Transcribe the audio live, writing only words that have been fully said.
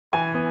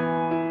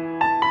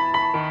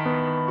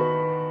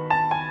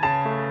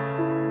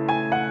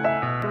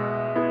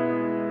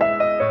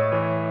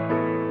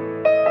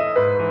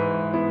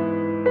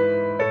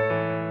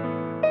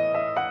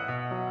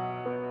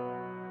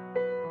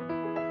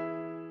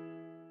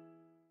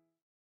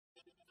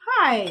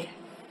Hi,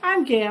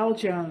 I'm Gail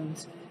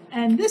Jones,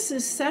 and this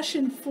is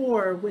session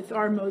 4 with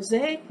our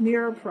Mosaic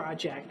mirror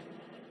project.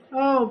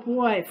 Oh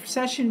boy, for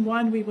session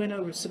 1 we went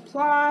over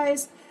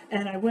supplies,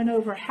 and I went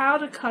over how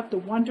to cut the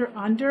wonder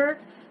under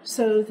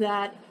so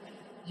that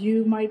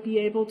you might be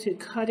able to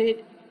cut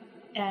it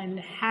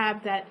and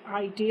have that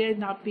idea,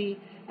 not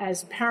be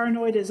as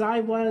paranoid as I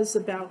was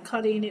about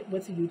cutting it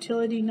with a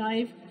utility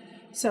knife.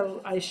 So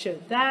I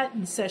showed that.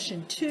 In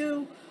session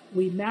 2,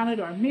 we mounted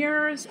our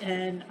mirrors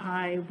and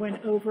I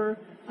went over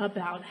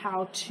about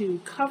how to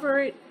cover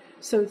it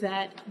so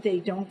that they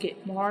don't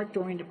get marred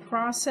during the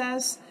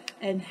process,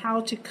 and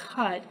how to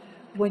cut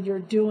when you're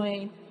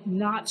doing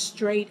not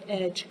straight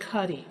edge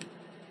cutting.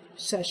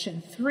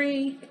 Session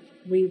 3,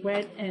 we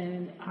went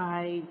and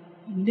I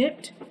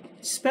nipped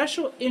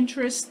special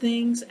interest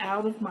things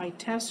out of my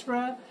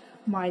tessera,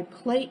 my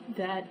plate,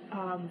 that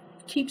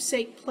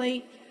keepsake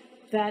plate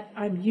that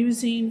I'm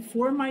using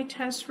for my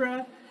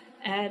tessera,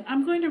 and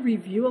I'm going to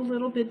review a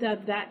little bit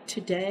of that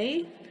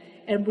today.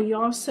 And we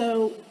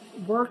also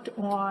worked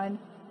on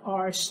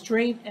our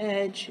straight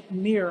edge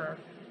mirror,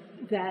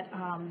 that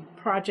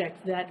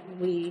project that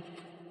we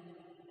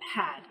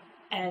had,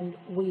 and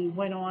we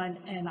went on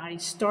and I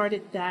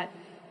started that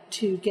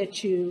to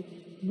get you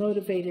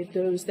motivated,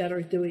 those that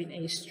are doing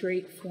a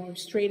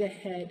straight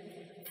ahead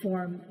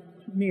form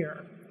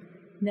mirror.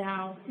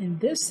 Now in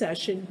this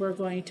session we're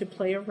going to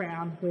play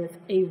around with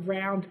a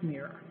round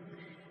mirror,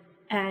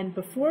 and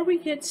before we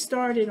get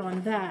started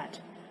on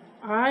that,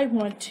 I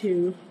want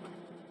to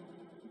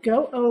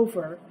go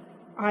over,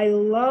 I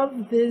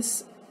love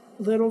this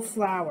little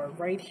flower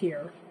right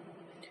here,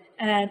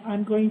 and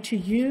I'm going to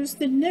use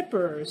the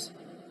nippers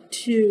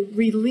to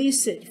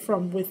release it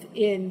from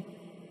within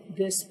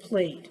this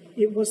plate.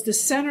 It was the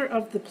center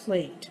of the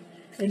plate,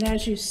 and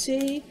as you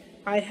see,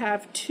 I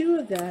have 2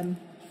 of them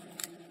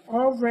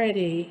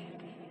already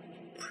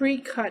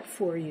pre-cut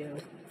for you,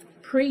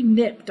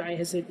 pre-nipped,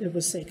 as it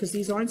would say, because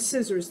these aren't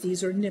scissors,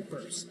 these are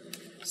nippers.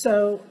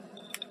 So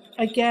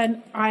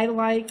again, I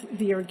like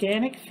the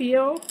organic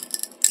feel.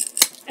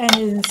 And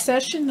in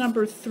session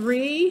number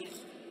 3,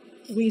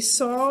 we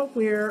saw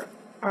where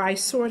I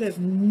sort of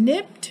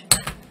nipped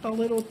a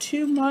little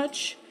too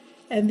much,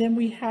 and then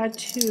we had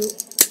to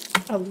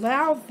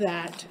allow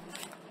that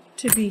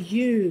to be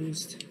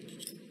used.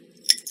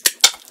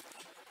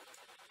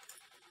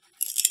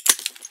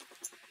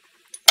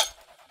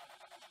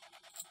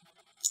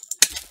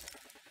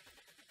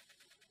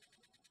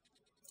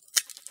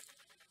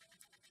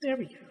 There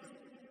we go.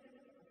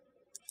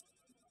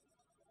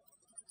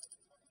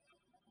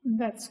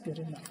 That's good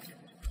enough.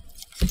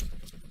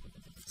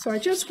 So I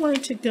just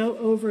wanted to go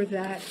over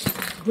that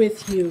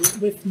with you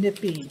with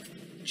nipping.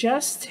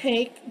 Just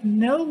take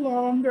no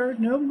longer,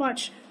 no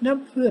much, no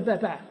blah, blah,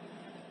 blah.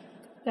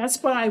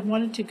 That's why I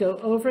wanted to go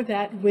over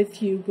that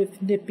with you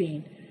with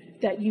nipping,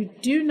 that you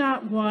do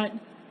not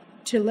want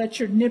to let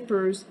your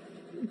nippers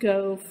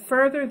go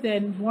further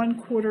than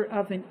 1/4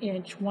 of an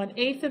inch,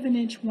 1/8 of an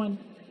inch,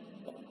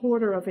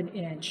 1/4 of an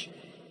inch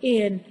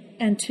in,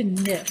 and to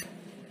nip.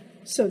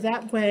 So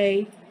that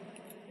way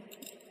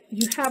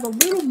you have a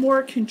little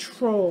more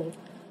control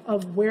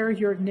of where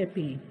you're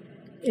nipping.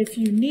 If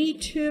you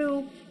need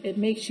to, it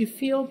makes you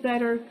feel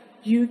better,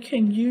 you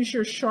can use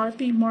your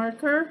Sharpie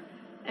marker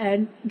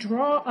and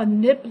draw a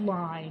nip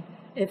line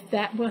if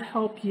that will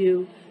help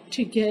you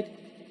to get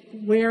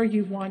where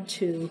you want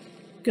to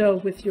go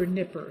with your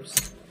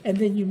nippers. And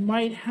then you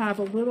might have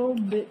a little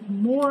bit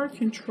more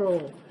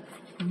control.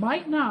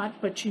 Might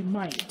not, but you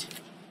might.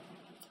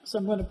 So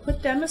I'm going to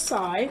put them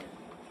aside.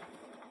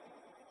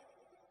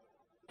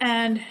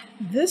 And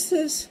this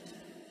is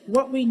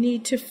what we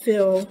need to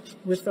fill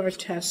with our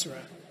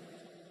tessera.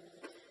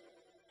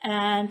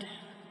 And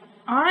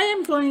I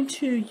am going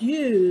to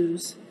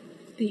use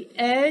the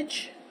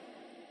edge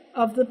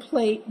of the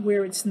plate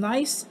where it's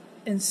nice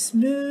and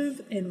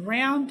smooth and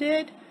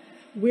rounded.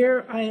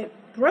 Where I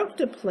broke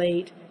the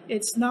plate,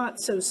 it's not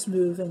so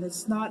smooth and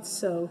it's not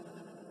so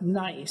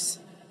nice.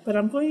 But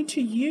I'm going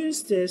to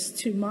use this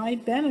to my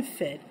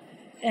benefit,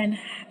 and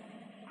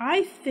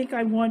I think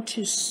I want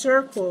to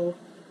circle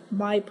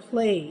my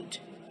plate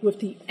with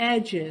the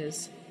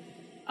edges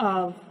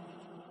of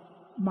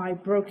my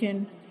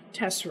broken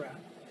tessera.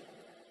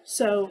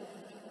 So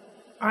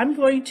I'm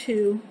going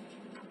to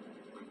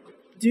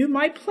do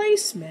my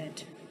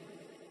placement,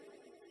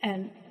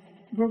 and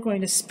we're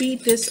going to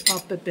speed this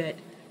up a bit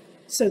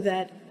so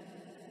that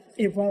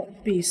it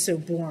won't be so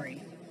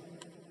boring.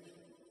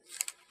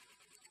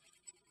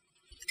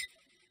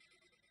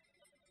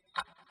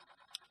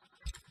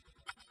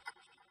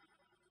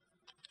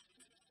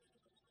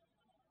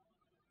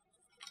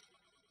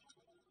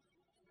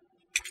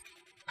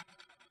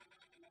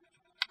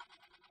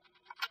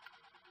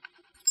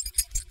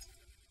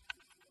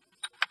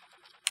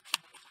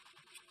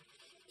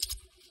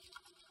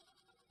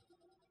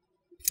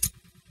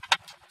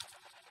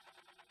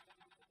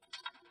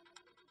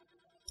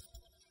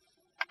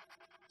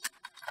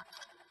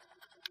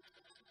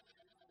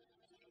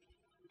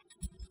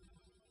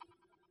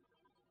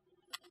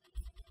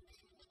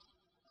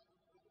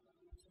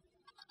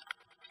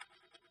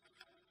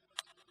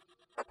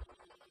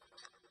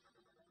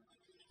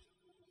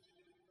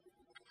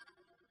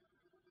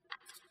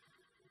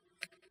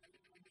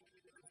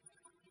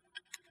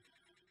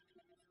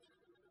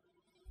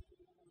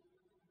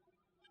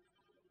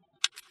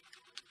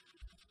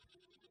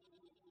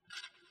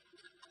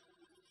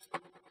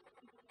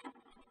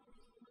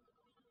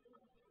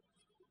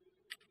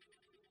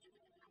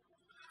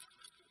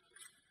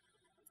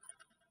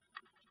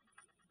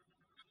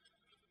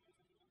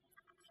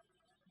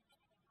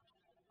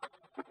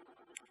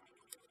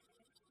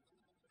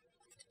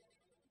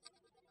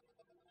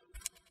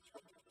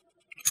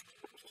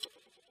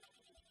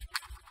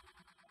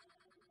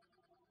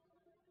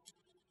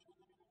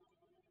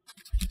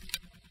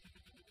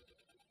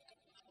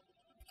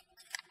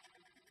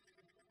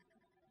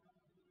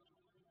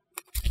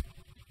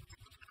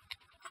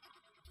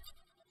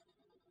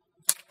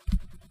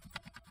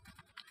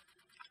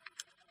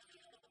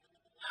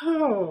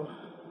 Oh,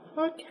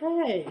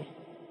 okay.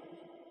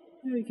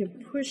 We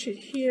can push it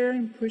here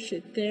and push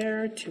it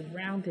there to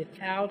round it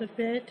out a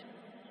bit.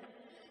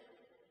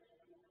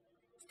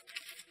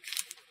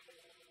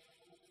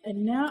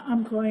 And now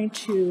I'm going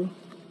to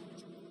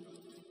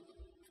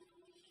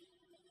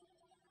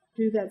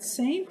do that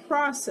same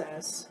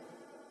process,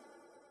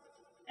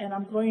 and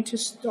I'm going to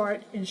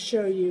start and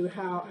show you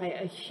how I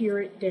adhere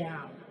it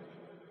down.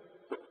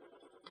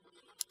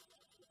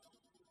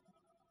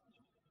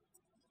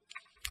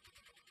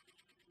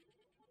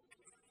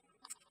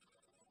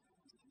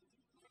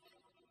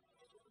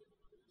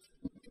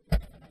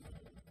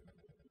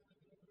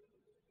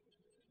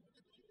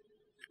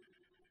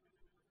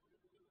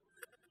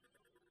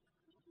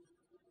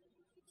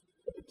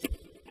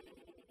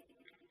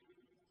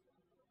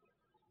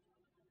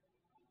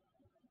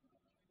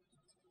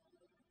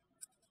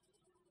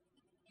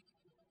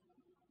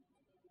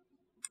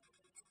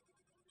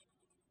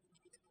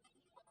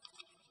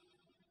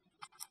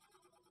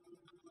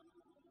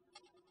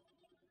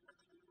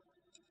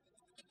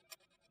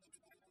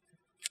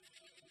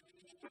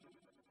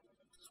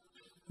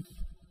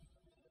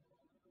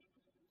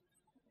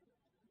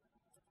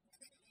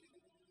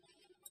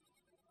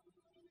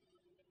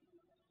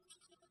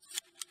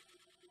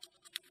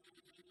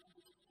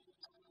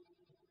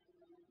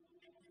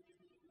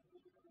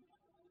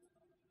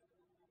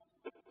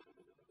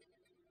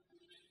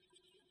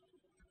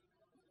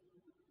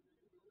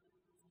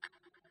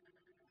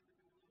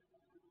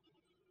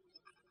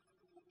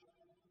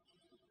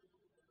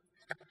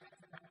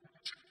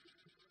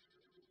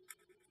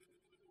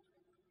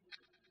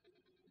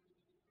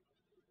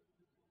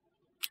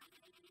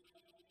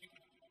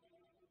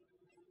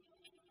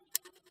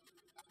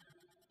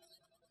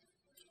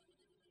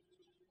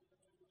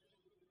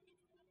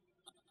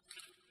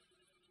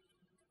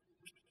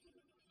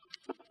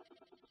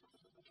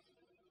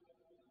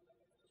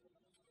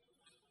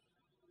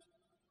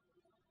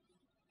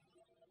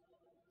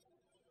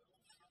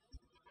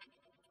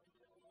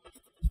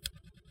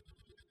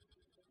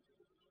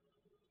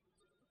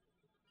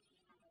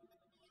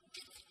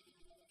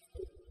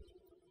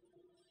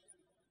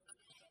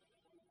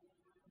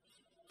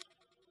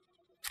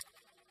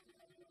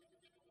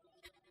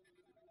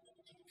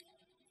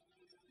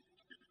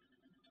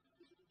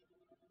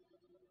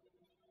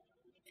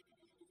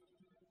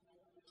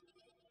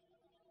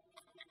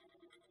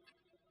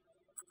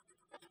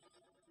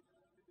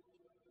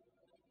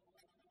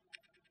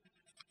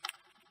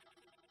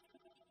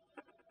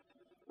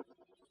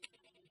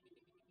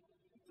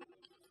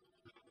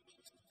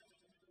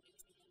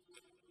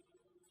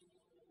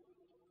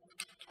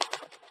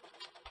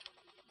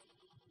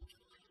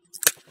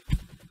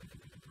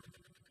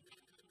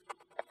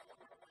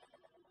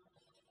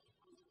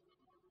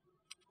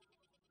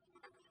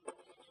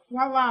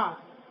 Voila!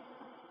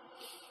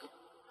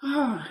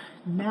 Ah,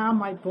 now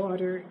my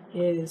border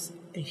is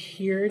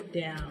adhered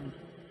down.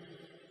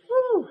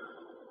 Whew,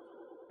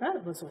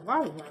 that was a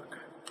lot of work.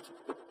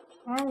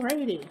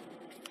 Alrighty.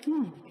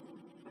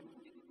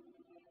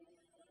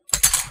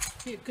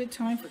 Be a good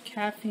time for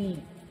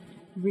caffeine.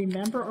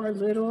 Remember our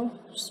little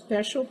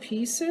special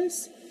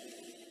pieces?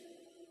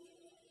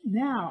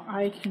 Now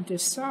I can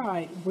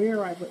decide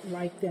where I would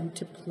like them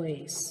to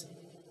place,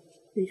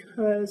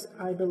 because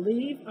I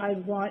believe I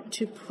want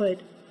to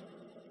put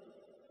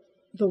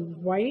the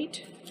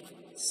white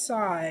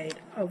side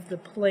of the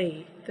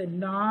plate, the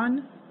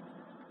non-pattern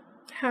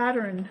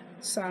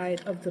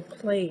side of the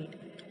plate,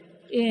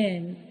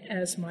 in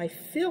as my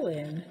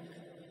fill-in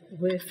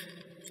with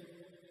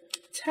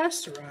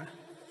tessera.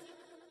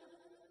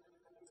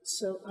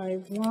 So I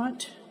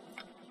want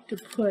to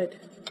put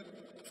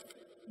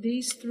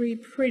these three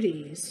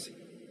pretties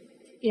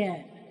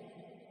in.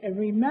 And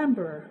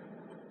remember,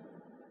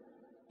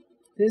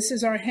 this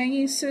is our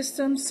hanging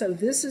system, so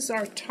this is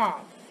our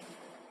top.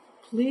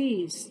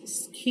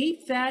 Please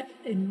keep that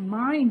in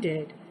mind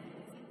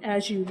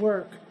as you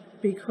work,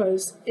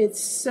 because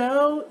it's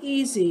so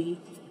easy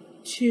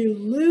to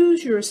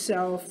lose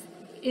yourself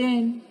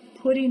in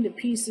putting the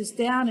pieces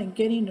down and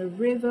getting a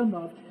rhythm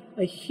of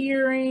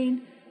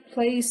adhering,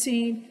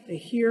 placing,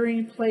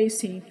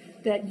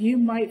 that you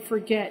might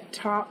forget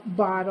top,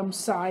 bottom,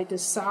 side to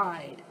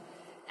side.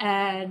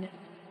 And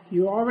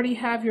you already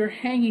have your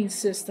hanging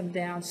system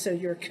down, so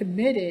you're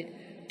committed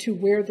to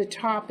where the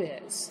top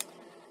is.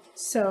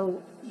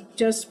 So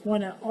just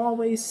want to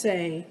always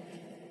say,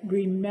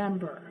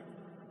 remember,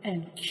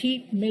 and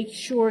make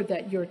sure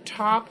that your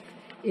top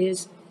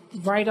is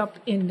right up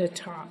in the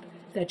top,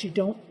 that you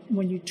don't,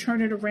 when you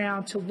turn it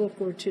around to look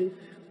or to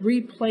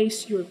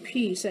replace your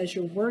piece as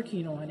you're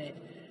working on it,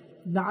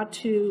 not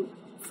to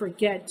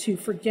forget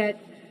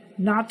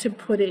not to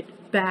put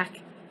it back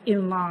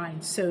in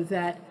line, so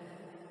that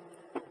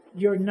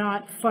you're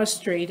not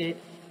frustrated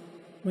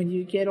when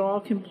you get all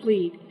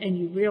complete and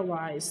you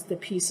realize the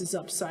piece is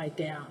upside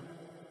down.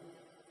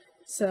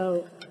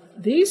 So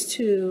these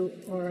two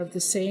are of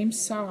the same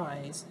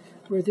size,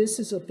 where this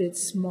is a bit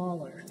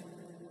smaller.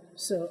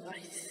 So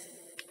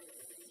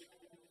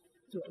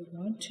do I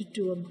want to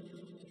do them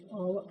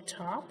all up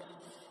top?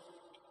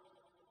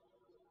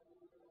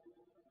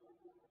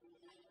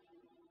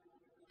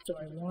 Do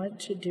I want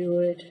to do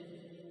it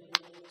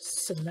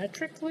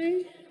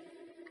symmetrically?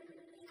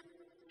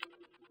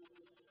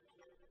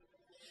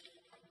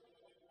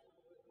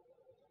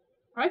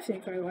 I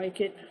think I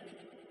like it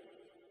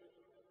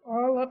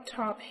all up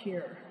top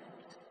here,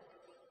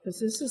 because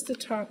this is the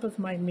top of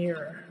my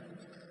mirror.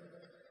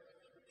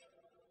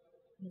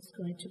 It's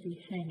going to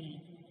be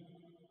hanging.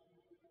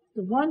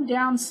 The one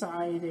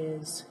downside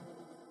is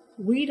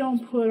we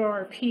don't put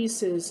our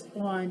pieces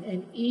on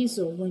an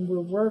easel when we're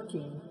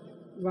working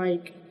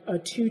like a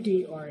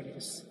 2D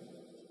artist.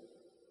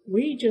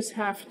 We just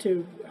have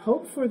to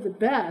hope for the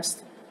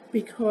best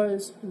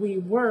because we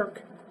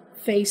work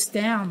face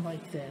down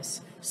like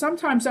this.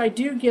 Sometimes I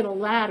do get a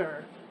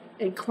ladder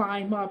and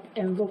climb up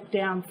and look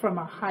down from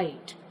a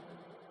height.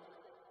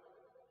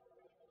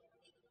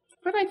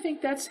 But I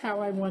think that's how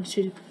I want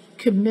to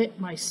commit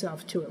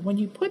myself to it. When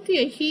you put the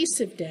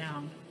adhesive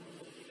down,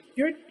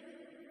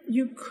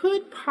 you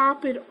could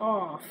pop it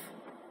off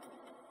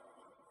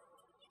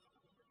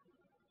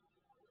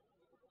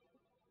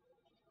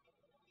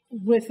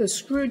with a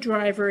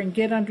screwdriver and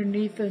get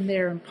underneath in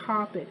there and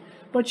pop it.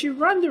 But you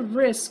run the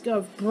risk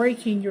of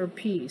breaking your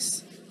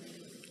piece.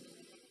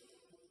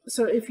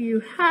 So if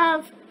you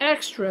have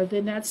extra,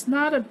 then that's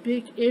not a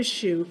big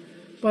issue.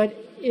 But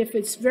if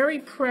it's very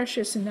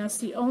precious and that's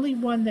the only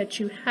one that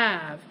you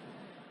have,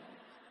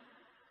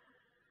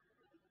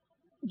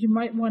 you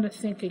might want to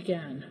think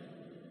again.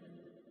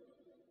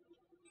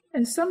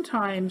 And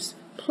sometimes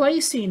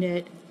placing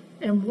it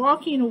and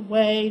walking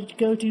away,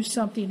 go do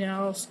something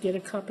else, get a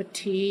cup of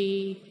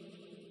tea,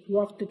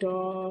 walk the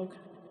dog,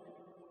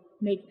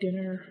 make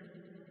dinner,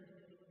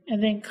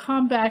 and then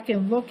come back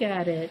and look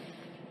at it,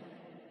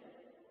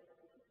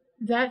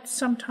 that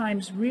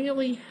sometimes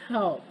really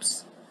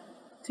helps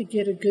to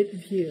get a good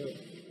view.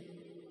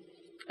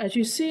 As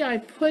you see, I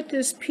put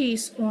this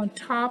piece on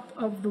top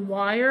of the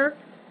wire.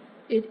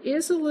 It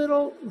is a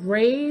little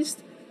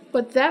raised,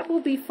 but that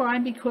will be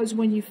fine because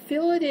when you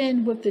fill it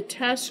in with the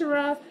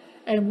tessera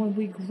and when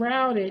we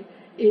grout it,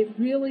 it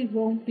really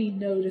won't be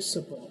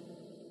noticeable.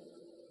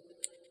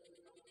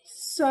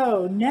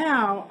 So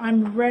now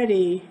I'm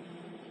ready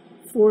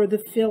for the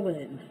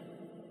fill-in.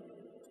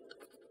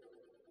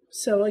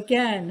 So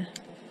again,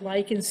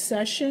 like in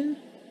session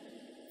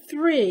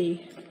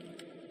 3,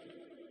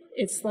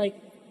 it's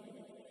like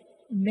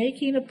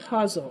making a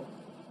puzzle,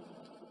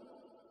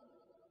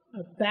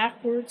 a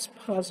backwards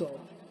puzzle,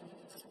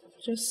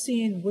 just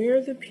seeing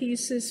where the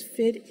pieces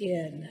fit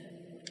in.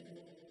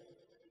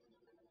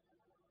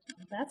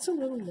 That's a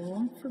little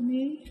long for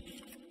me.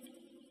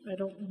 I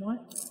don't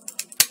want,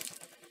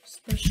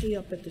 especially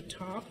up at the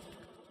top.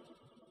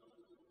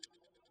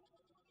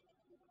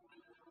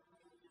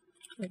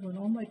 I want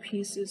all my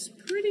pieces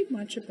pretty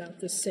much about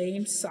the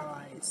same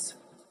size.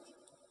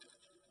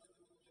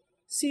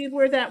 See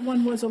where that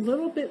one was a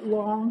little bit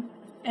long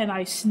and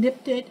I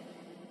snipped it?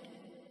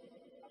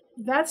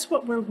 That's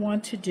what we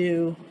want to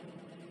do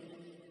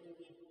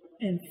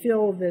and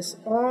fill this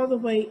all the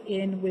way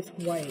in with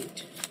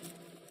white.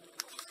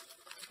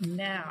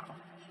 Now,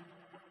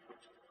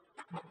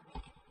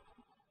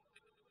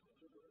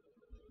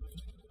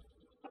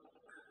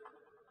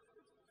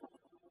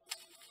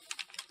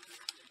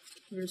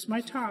 here's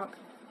my top.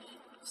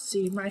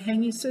 See my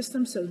hanging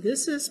system? So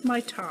this is my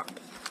top.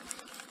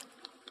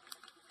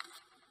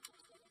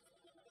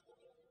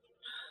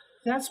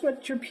 That's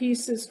what your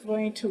piece is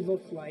going to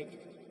look like,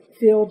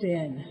 filled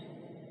in.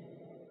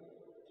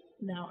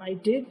 Now I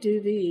did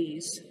do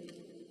these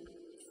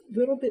a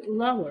little bit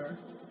lower,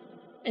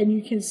 and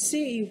you can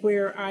see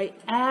where I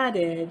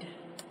added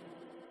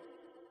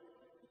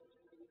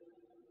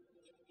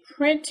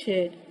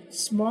printed,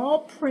 small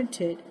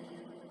printed.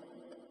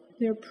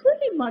 They're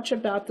pretty much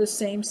about the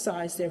same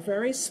size. They're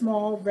very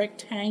small,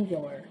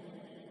 rectangular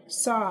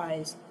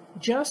size,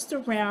 just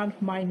around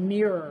my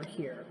mirror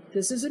here.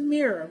 This is a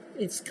mirror.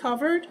 It's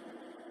covered,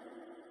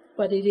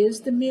 but it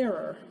is the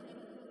mirror.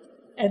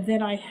 And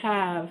then I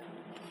have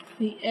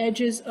the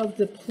edges of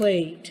the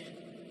plate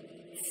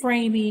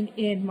framing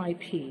in my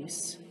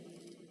piece.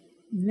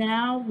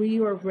 Now we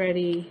are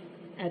ready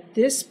at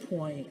this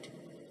point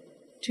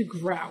to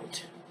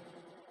grout.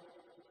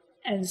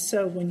 And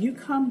so when you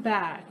come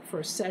back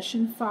for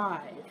session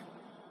 5,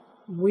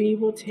 we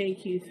will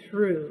take you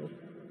through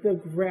the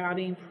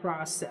grouting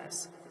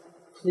process.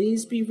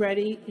 Please be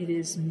ready. It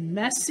is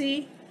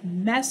messy,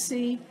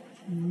 messy,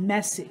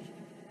 messy.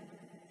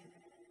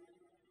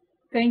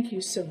 Thank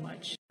you so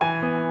much.